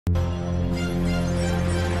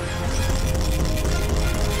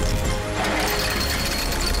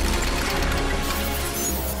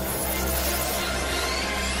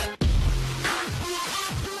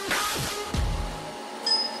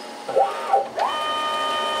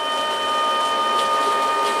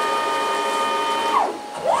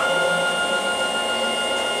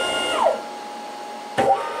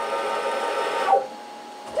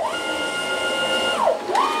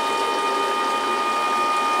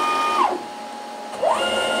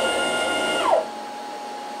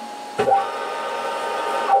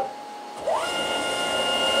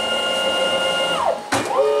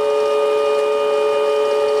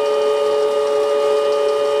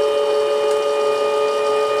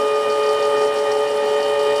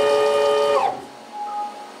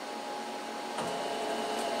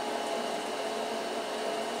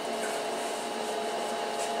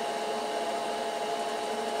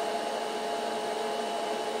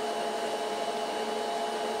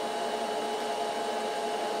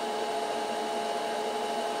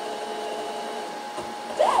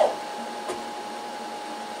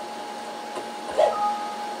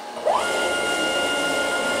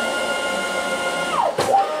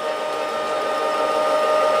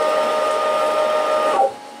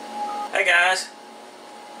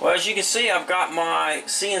as you can see, I've got my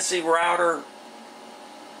CNC router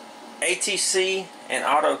ATC and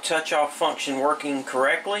auto touch off function working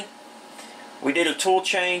correctly. We did a tool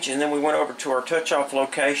change and then we went over to our touch off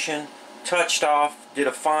location, touched off, did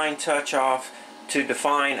a fine touch off to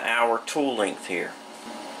define our tool length here.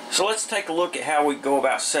 So let's take a look at how we go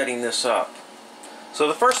about setting this up. So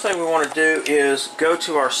the first thing we want to do is go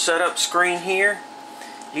to our setup screen here.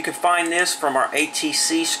 You can find this from our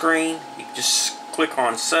ATC screen. You can just click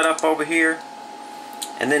on setup over here,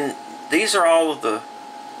 and then these are all of the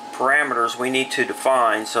parameters we need to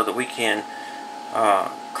define so that we can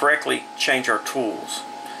correctly change our tools.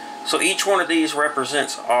 So each one of these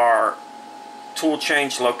represents our tool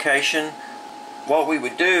change location. What we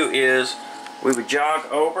would do is we would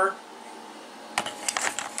jog over,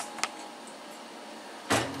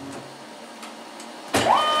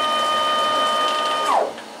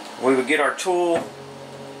 we would get our tool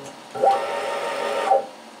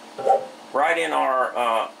right in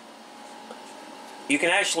our you can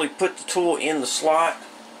actually put the tool in the slot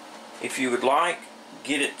if you would like,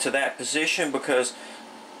 get it to that position, because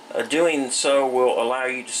doing so will allow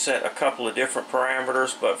you to set a couple of different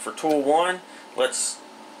parameters. But for tool 1, let's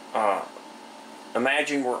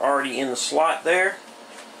imagine we're already in the slot there.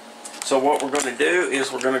 So what we're going to do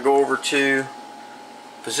is we're going to go over to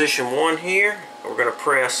position 1 here. We're going to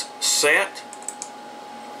press set,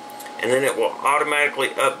 and then it will automatically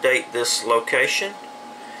update this location.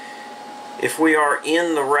 If we are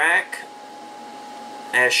in the rack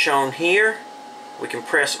as shown here, we can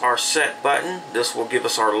press our set button. This will give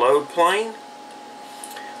us our load plane.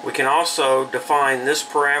 We can also define this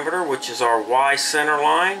parameter, which is our Y center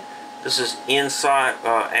line. This is inside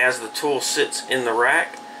as the tool sits in the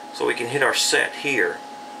rack, so we can hit our set here.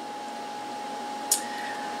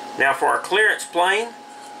 Now for our clearance plane,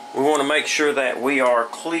 we want to make sure that we are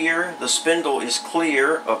clear, the spindle is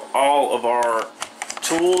clear of all of our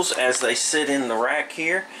tools as they sit in the rack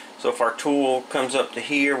here. So if our tool comes up to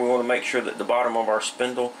here, we want to make sure that the bottom of our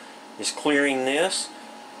spindle is clearing this.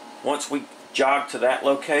 Once we jog to that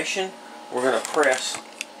location, we're going to press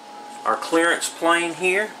our clearance plane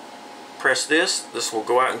here. Press this. This will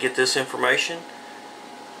go out and get this information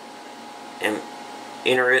and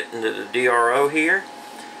enter it into the DRO here.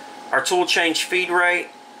 Our tool change feed rate,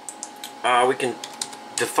 we can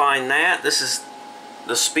define that. This is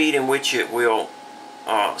the speed in which it will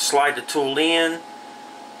slide the tool in,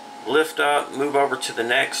 lift up, move over to the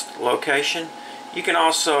next location. You can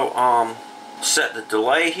also set the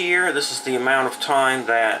delay here. This is the amount of time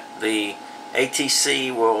that the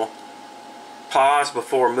ATC will pause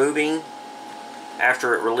before moving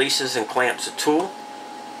after it releases and clamps the tool.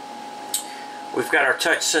 We've got our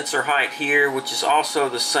touch sensor height here, which is also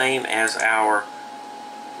the same as our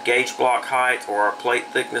gauge block height or our plate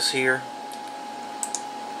thickness here.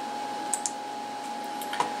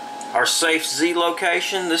 Our safe Z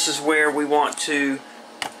location, this is where we want to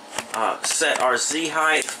set our Z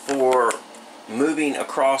height for moving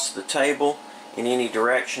across the table in any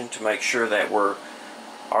direction to make sure that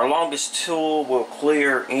our longest tool will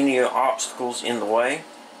clear any obstacles in the way.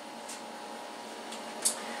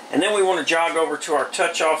 And then we want to jog over to our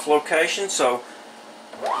touch off location, so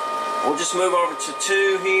we'll just move over to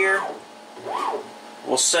 2 here.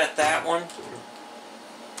 We'll set that one.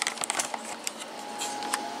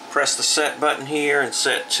 Press the set button here and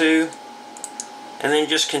set 2, and then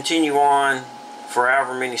just continue on for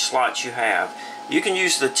however many slots you have. You can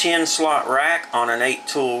use the 10 slot rack on an 8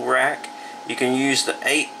 tool rack. You can use the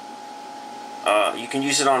 8. You can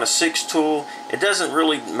use it on a 6 tool. It doesn't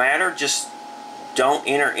really matter. Just don't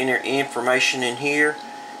enter any information in here,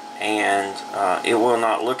 and it will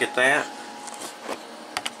not look at that.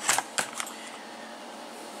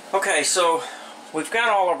 Okay, so we've got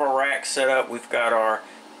all of our racks set up. We've got our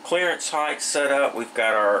clearance height set up. We've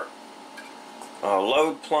got our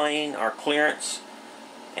load plane, our clearance,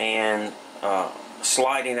 and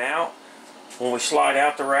sliding out. When we slide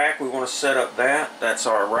out the rack, we want to set up that's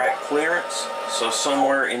our rack clearance. So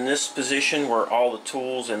somewhere in this position where all the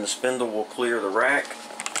tools and the spindle will clear the rack,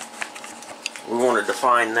 we want to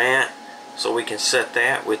define that. So we can set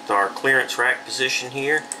that with our clearance rack position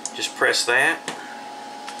here. Just press that.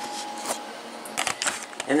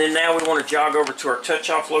 And then now we want to jog over to our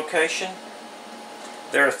touch off location.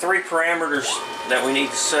 There are 3 parameters that we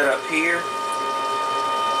need to set up here.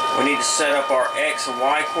 We need to set up our X and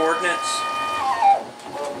Y coordinates.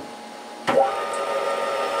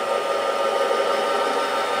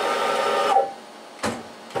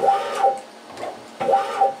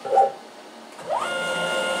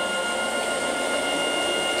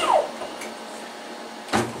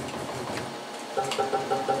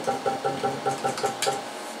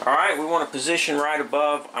 want to position right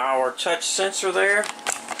above our touch sensor there.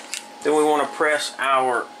 Then we want to press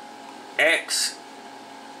our X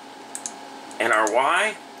and our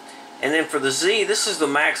Y. And then for the Z, this is the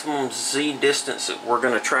maximum Z distance that we're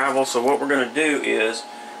going to travel. So what we're going to do is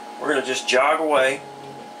we're going to just jog away.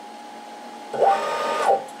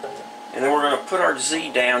 And then we're going to put our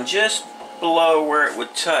Z down just below where it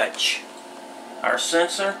would touch our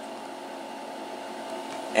sensor.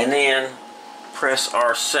 And then press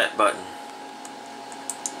our set button.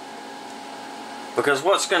 Because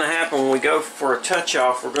what's going to happen when we go for a touch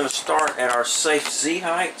off, we're going to start at our safe Z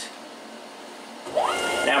height.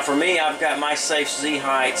 Now for me, I've got my safe Z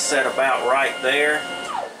height set about right there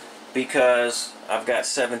because I've got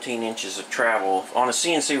 17 inches of travel. On a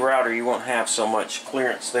CNC router, you won't have so much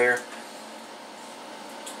clearance there.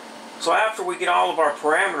 So after we get all of our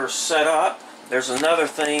parameters set up, there's another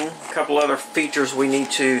thing, a couple other features we need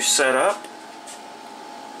to set up.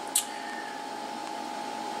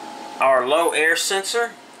 Our low air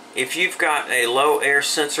sensor. If you've got a low air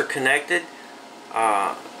sensor connected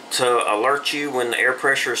to alert you when the air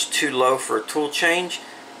pressure is too low for a tool change,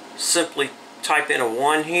 simply type in a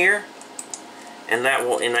 1 here and that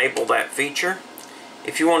will enable that feature.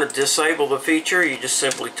 If you want to disable the feature, you just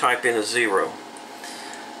simply type in a 0.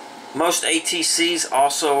 Most ATCs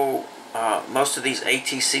also, most of these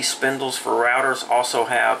ATC spindles for routers also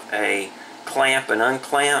have a clamp and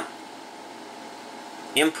unclamp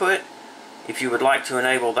input. If you would like to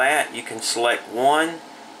enable that, you can select 1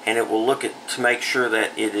 and it will look at to make sure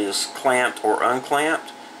that it is clamped or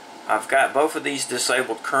unclamped. I've got both of these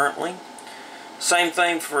disabled currently. Same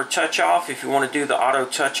thing for touch off. If you want to do the auto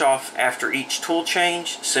touch off after each tool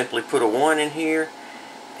change, simply put a 1 in here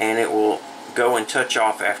and it will go and touch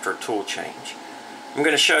off after a tool change. I'm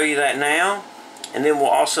going to show you that now, and then we'll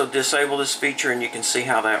also disable this feature and you can see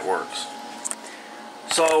how that works.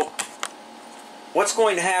 So what's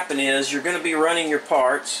going to happen is you're going to be running your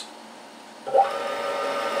parts.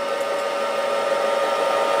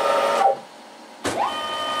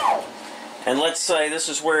 And let's say this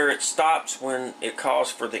is where it stops when it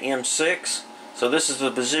calls for the M6. So this is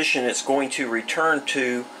the position it's going to return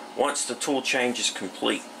to once the tool change is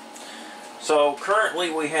complete. So currently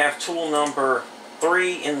we have tool number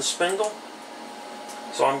 3 in the spindle.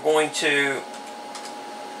 So I'm going to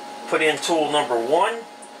put in tool number 1.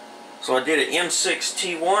 So I did an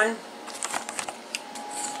M6T1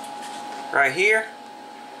 right here.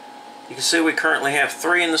 You can see we currently have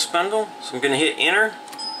 3 in the spindle. So I'm going to hit enter.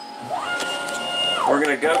 We're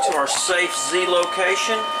going to go to our safe Z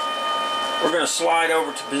location. We're going to slide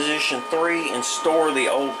over to position 3 and store the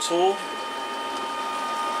old tool.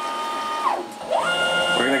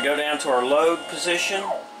 We're going to go down to our load position.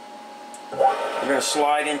 We're going to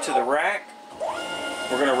slide into the rack.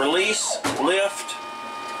 We're going to release, lift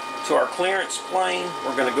to our clearance plane.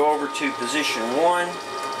 We're going to go over to position 1.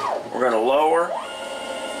 We're going to lower.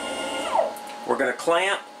 We're going to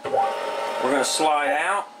clamp. We're going to slide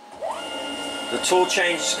out. The tool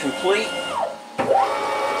change is complete.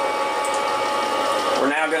 We're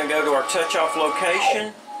now going to go to our touch off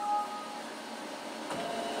location.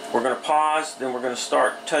 We're going to pause, then we're going to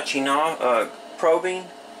start touching off, probing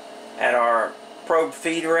at our probe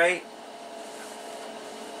feed rate.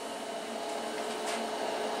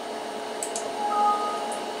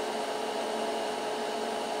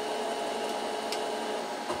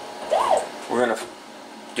 We're going to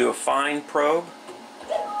do a fine probe.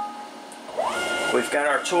 We've got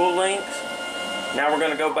our tool length. Now we're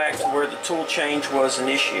going to go back to where the tool change was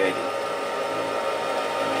initiated.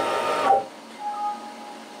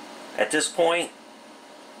 At this point,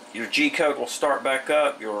 your G-code will start back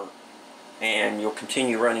up and you'll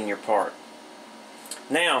continue running your part.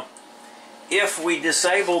 Now, if we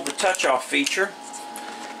disable the touch-off feature,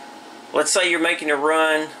 let's say you're making a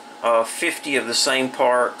run of 50 of the same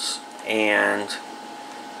parts and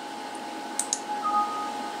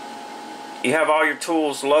you have all your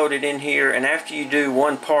tools loaded in here, and after you do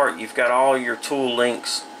one part, you've got all your tool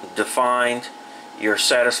links defined. You're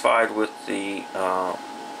satisfied with the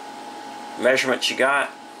measurements you got.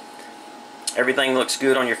 Everything looks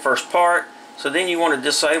good on your first part. So then you want to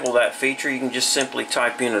disable that feature. You can just simply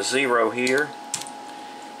type in a 0 here.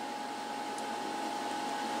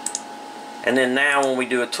 And then now when we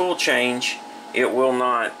do a tool change, it will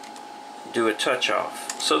not do a touch off.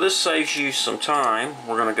 So this saves you some time.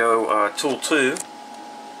 We're going to go tool 2.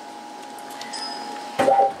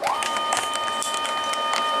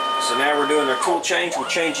 So now we're doing our tool change. We're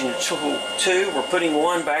changing to tool 2. We're putting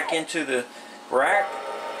 1 back into the rack.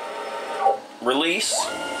 Release.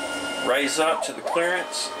 Raise up to the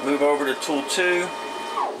clearance. Move over to tool 2.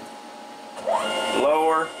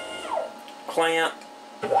 Lower. clamp,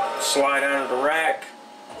 slide out of the rack.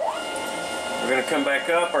 We're going to come back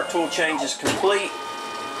up. Our tool change is complete.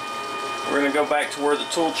 We're going to go back to where the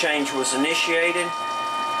tool change was initiated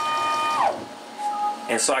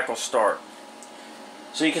and cycle start.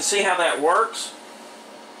 So you can see how that works.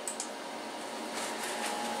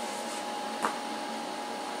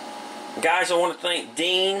 Guys, I want to thank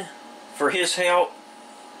Dean for his help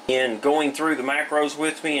in going through the macros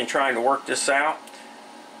with me and trying to work this out.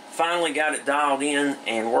 Finally got it dialed in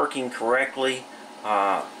and working correctly.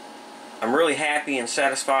 I'm really happy and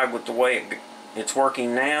satisfied with the way it's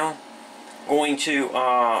working now. Going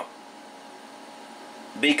to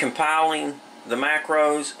be compiling the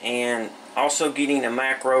macros and also getting a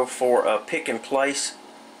macro for a pick and place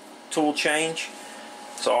tool change.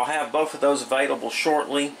 So I'll have both of those available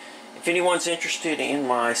shortly. If anyone's interested in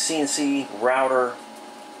my CNC router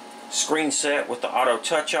screen set with the auto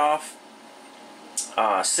touch off,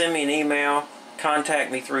 send me an email,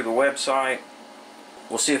 contact me through the website.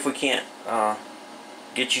 We'll see if we can't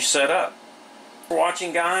get you set up. Thanks for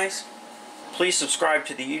watching, guys. Please subscribe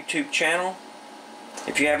to the YouTube channel.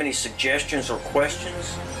 If you have any suggestions or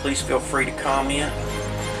questions, please feel free to comment.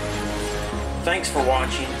 Thanks for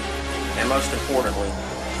watching, and most importantly,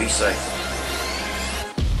 be safe.